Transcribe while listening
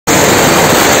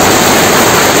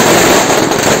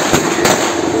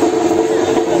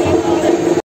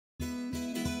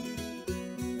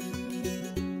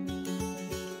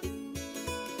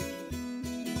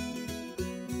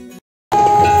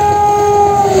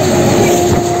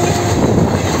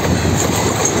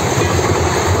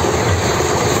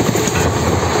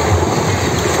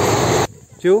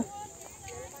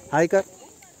हाय कर,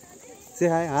 से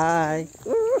हाय हाय.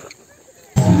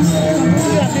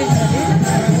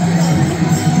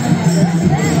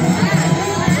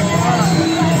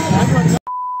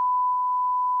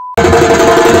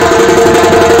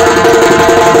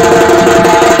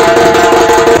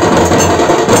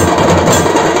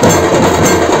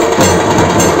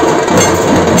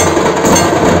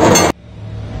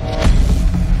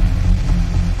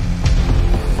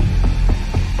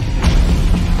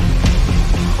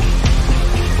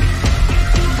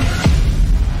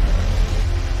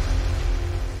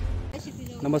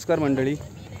 नमस्कार मंडळी,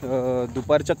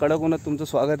 दुपारच्या कडक उन्हात तुमचं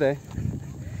स्वागत आहे.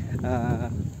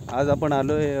 आज आपण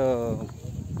आलो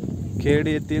आहे खेड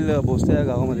येथील भोसते या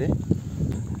गावामध्ये.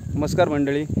 नमस्कार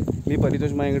मंडळी, मी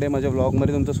परितोष मायंगडे माझ्या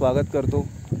ब्लॉगमध्ये तुमचं स्वागत करतो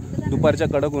दुपारच्या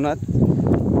कडक उन्हात.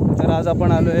 तर आज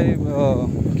आपण आलो आहे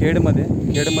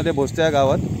खेडमध्ये भोसते या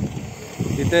गावात.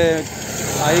 इथे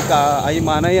आई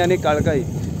मानाई आणि काळकाई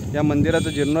या मंदिराचं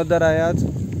जीर्णोद्धार आहे आज.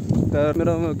 तर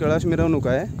कैलाश मिरवणूक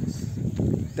आहे,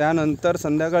 त्यानंतर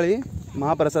संध्याकाळी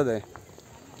महाप्रसाद आहे.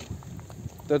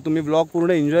 तर तुम्ही ब्लॉग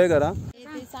पूर्ण एन्जॉय करा.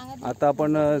 आता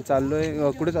आपण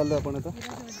चाललोय, कुठे चाललोय आपण आता?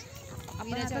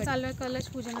 आपण चाललोय कलश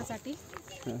पूजनासाठी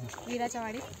वीराच्या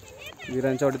वाडीत.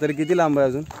 तरी किती लांब आहे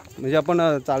अजून? म्हणजे आपण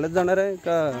चालत जाणार आहे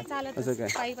का असं काय?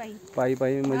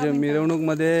 पायी. म्हणजे मिरवणूक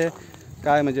मध्ये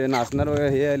काय म्हणजे नाचणार वगैरे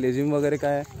हे आहे, लेझिम वगैरे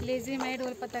काय? लेझिम आहे,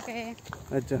 ढोल पथक आहे.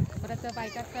 अच्छा. परत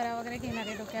बायका करा वगैरे घेणार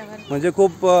आहे डोक्यावर. म्हणजे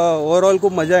खूप ओव्हरऑल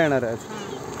खूप मजा येणार आहे.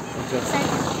 अच्छा,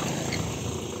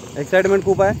 एक्साइटमेंट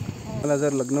खूप आहे. मला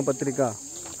जर लग्नपत्रिका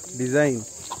डिझाईन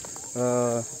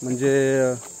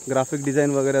म्हणजे ग्राफिक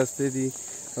डिझाईन वगैरे असते ती,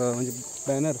 म्हणजे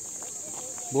banner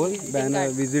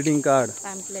visiting card,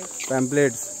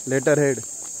 pamphlets, letter head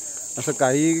असं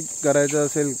काही करायचं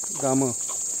असेल कामं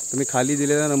तर मी खाली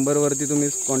दिलेल्या नंबरवरती तुम्ही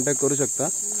कॉन्टॅक्ट करू शकता.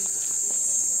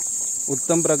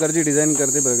 उत्तम प्रकारची डिझाईन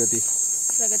करते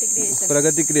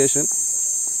प्रगती क्रिएशन.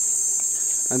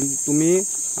 आणि तुम्ही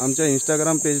आमच्या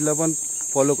इंस्टाग्राम पेजला पण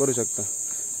फॉलो करू शकता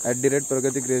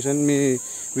 @प्रगती क्रिएशन. मी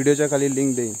व्हिडिओच्या खाली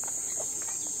लिंक देईन.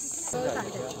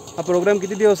 हा प्रोग्राम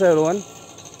किती दिवस आहे रोहन?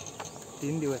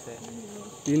 3 दिवस आहे.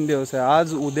 3 दिवस आहे,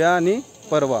 आज उद्या आणि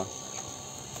परवा.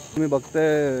 तुम्ही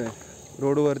बघताय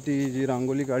रोडवरती जी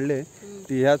रांगोली काढले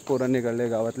ती ह्याच पोरांनी काढले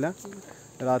गावातल्या.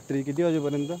 रात्री किती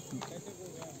वाजेपर्यंत?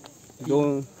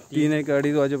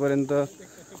 2-3-1-2:30 वाजेपर्यंत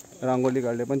रांगोली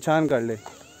काढले, पण छान काढले.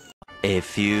 A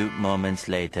few moments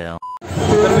later.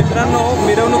 तर मित्रांनो,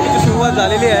 मिरवणुकीची सुरुवात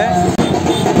झालेली आहे.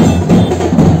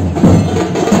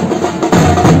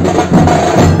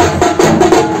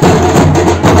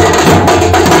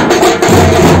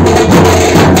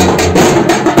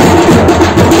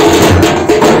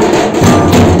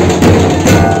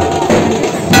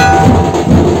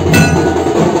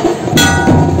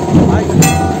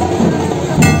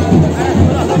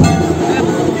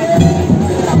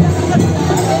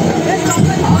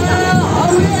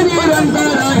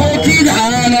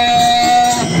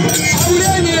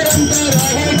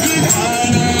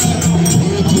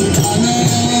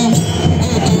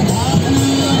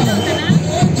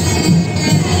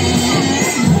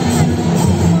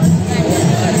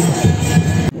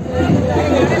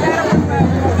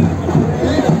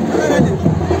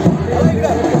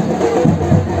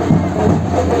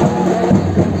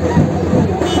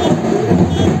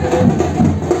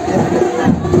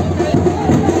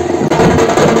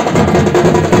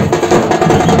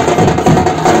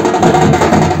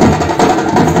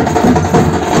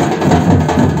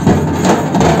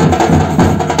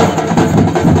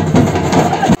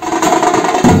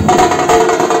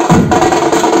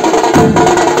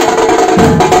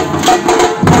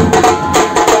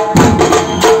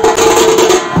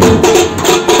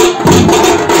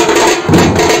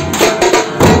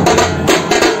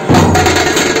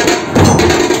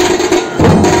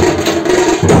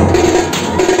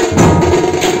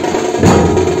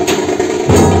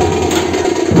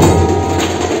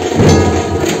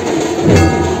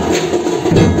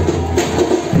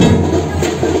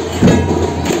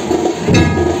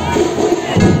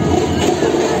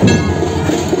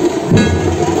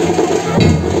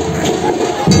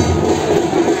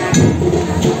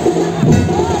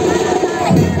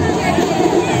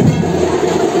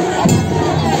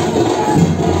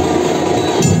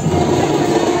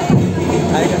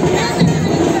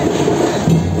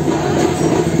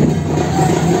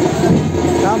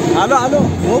 आलो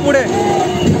हो पुढे.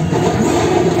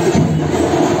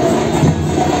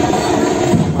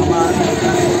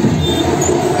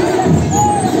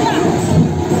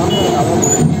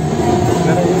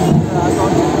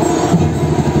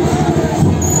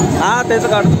 हा त्याचं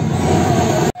काढतो.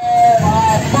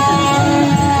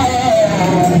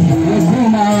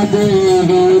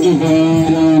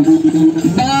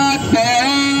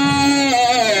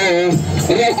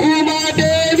 रखुमा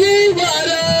देवी वर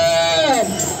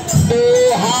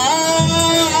दोहार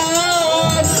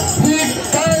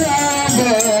विठ्ठल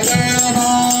बळरामा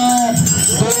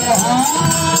दोहार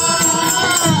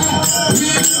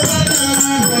विठ्ठल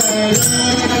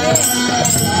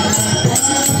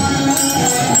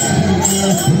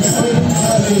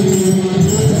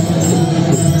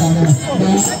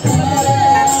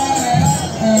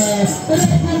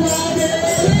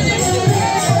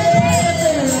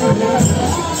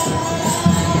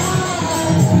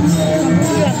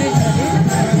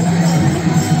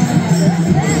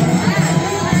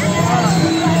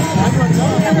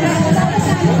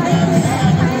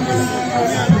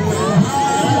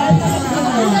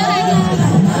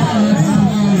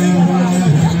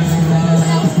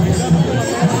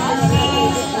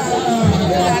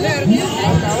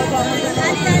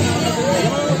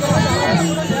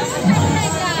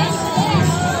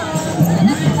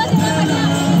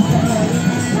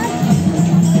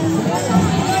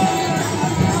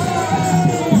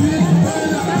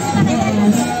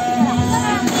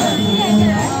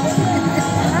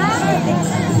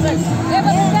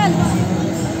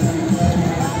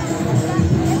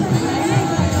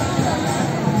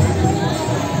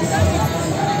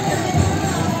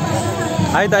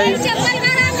हाय ताई.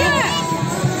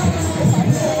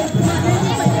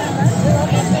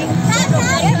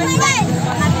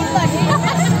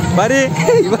 बरे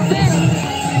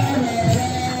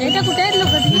कुठे आहेत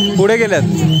लोक? पुढे गेल्यात.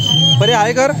 बरे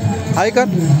हाय कर, हाय कर.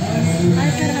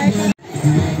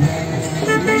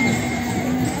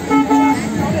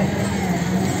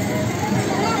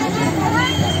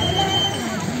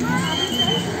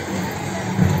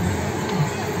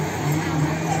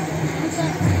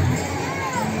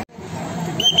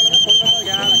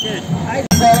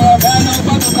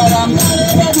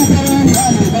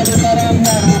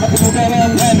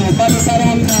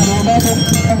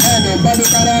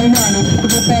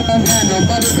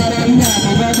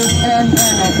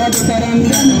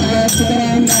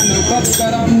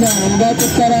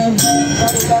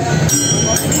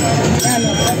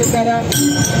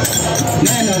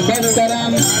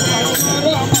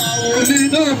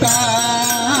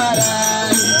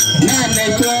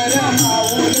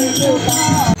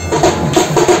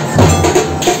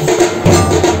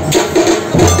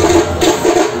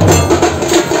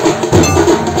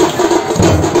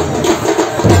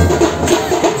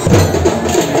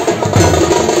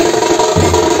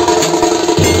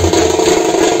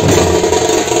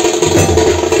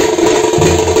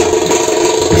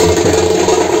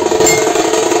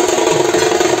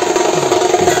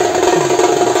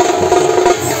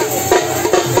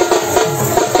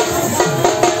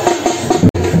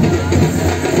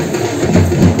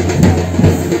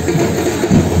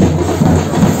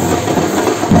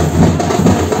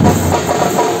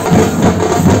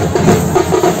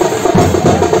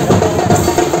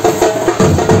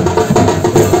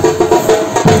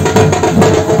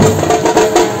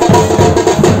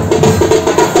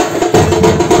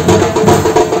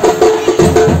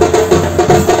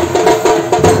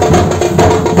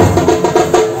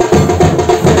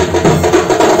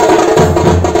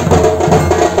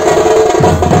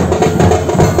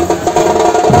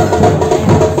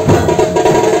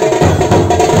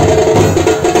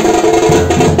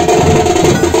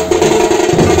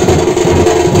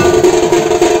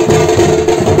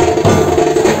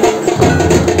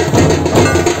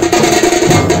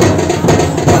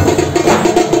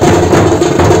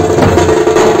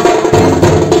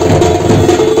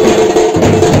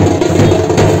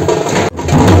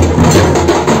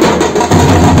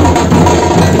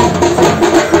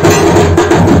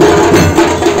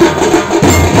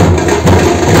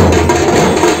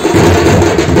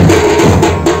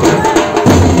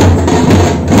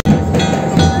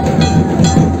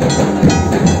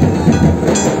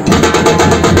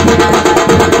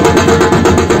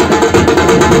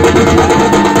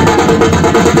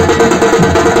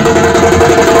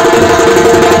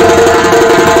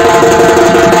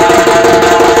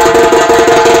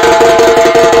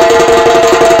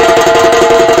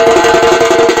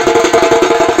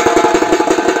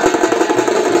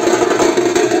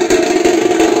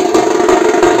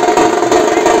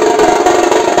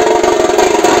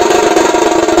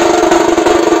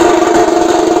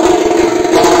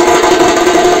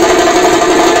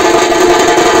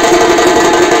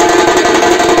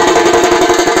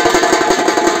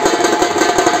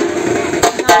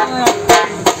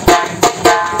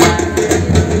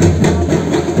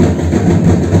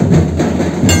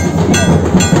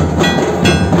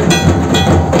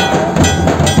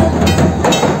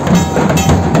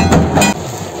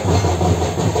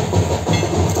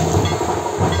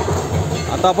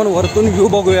 आता आपण वरतून व्ह्यू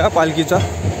बघूया पालखीचा.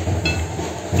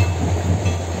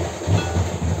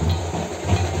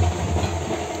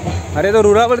 अरे तो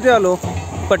रुळावरती आलो,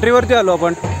 पटरीवरती आलो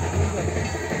आपण.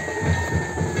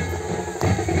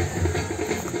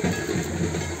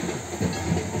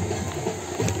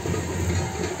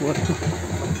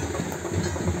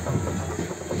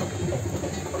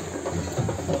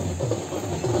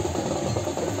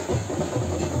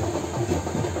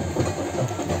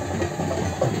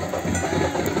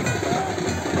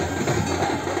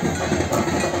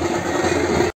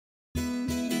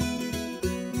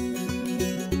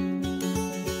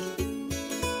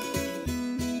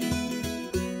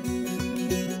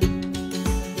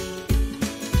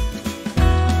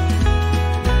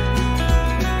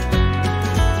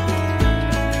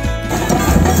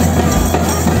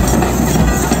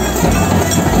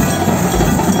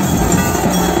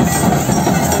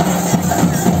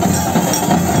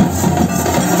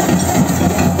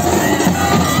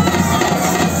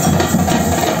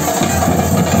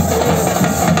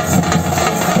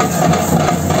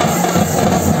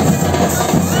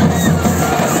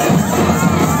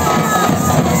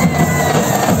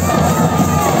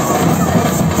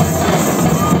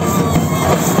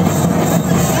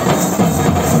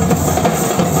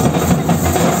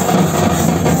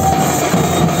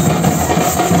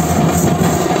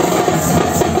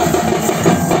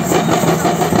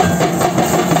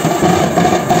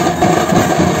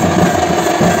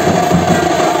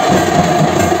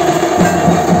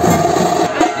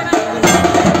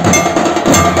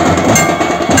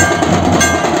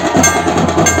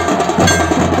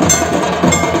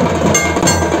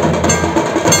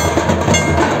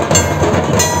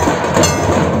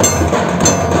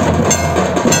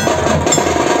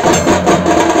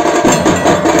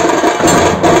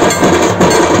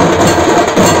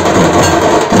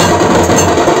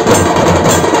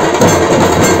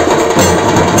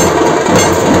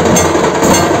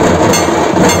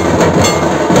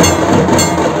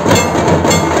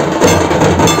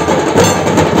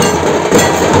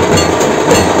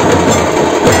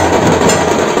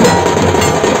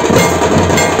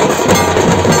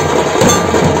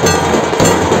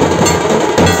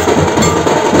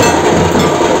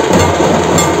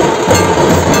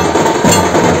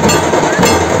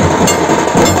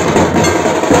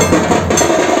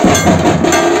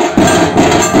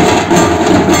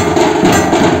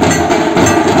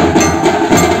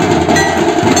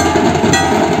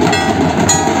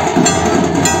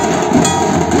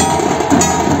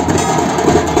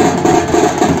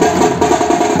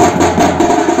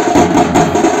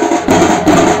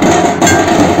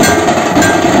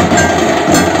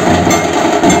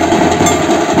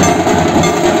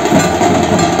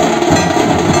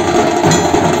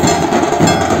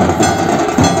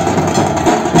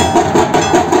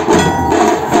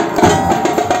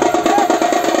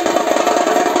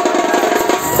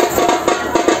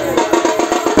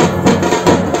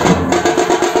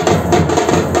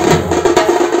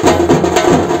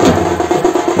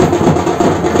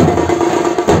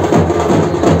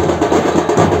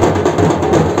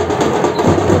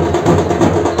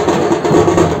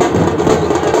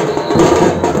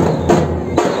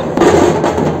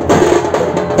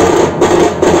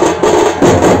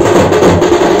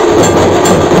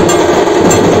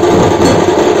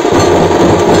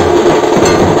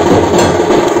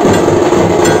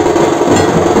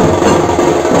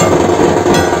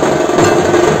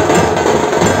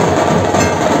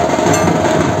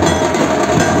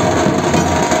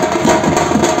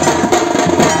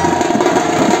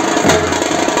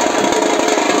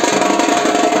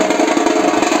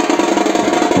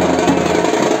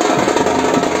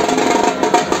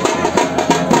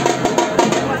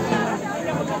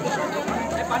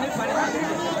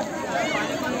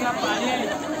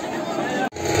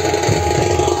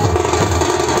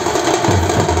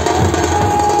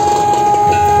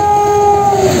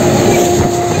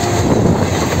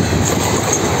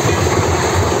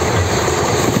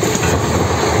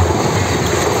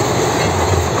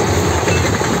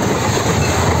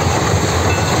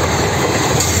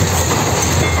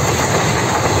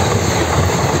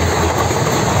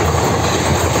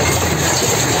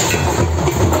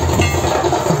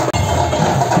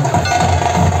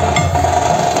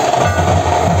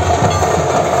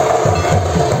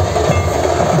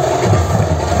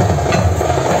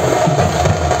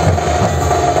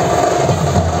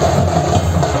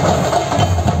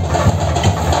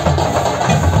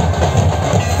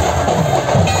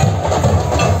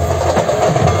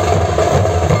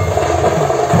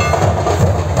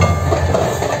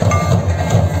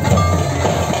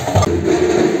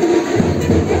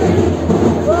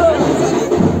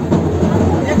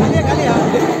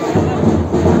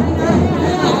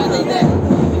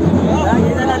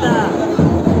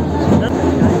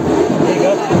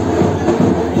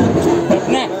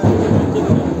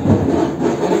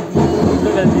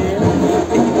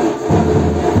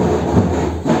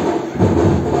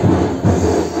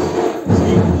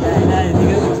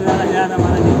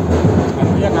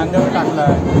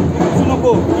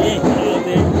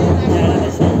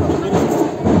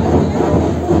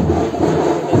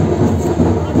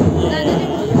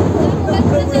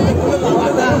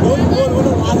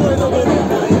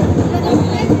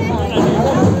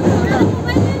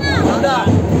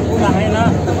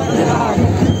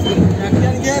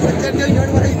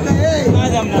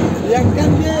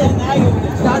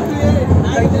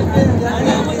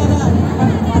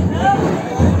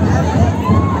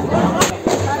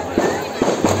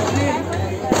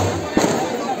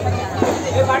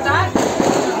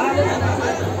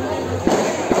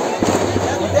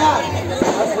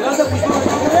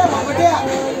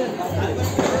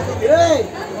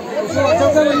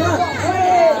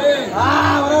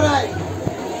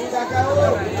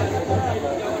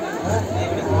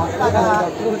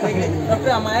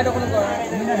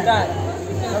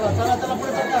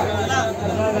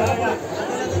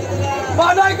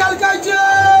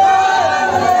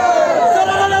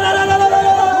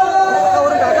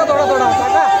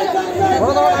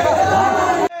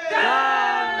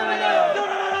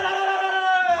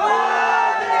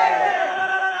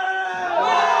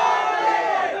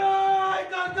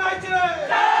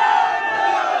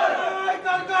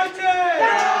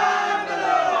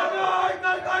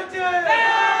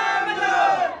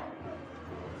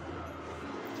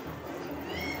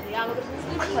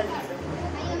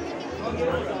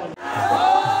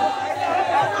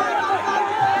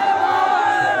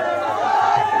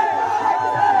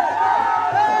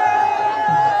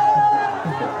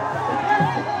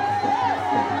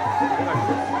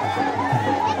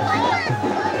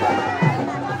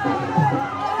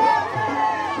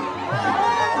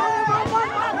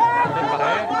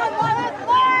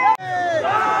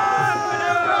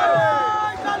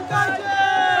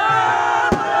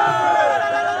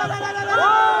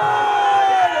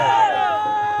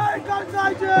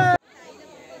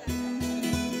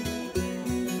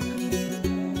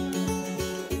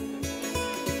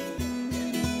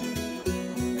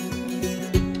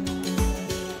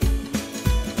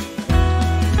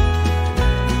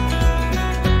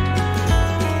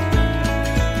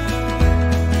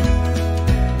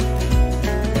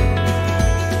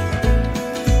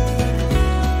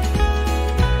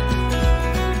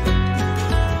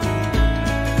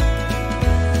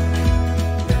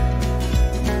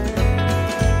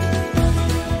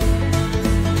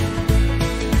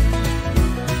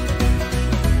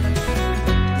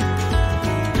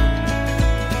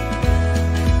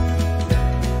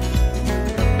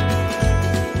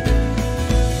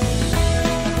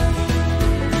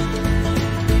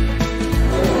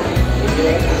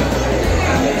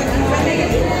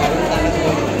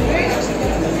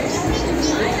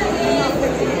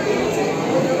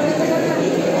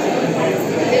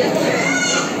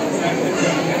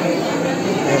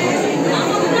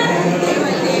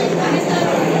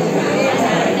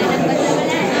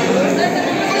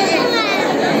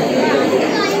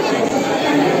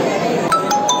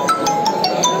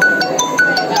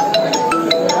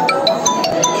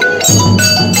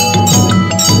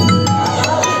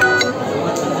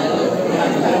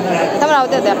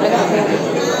 राहते होते आपल्याला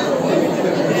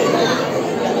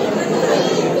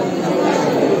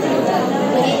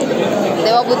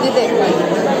देवा बुद्धी दे.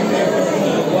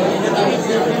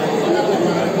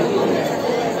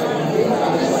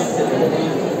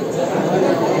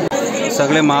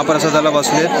 सगळे महाप्रसादाला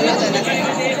बसलेत.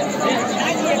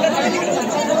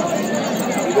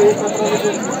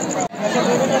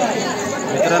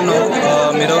 मित्रांनो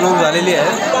मिरवणूक झालेली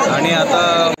आहे आणि आता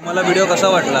तुम्हाला व्हिडिओ कसा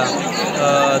वाटला?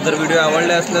 जर व्हिडिओ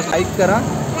आवडले असल्यास लाईक करा,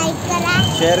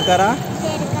 शेअर करा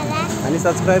आणि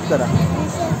सबस्क्राईब करा.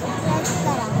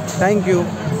 थँक्यू.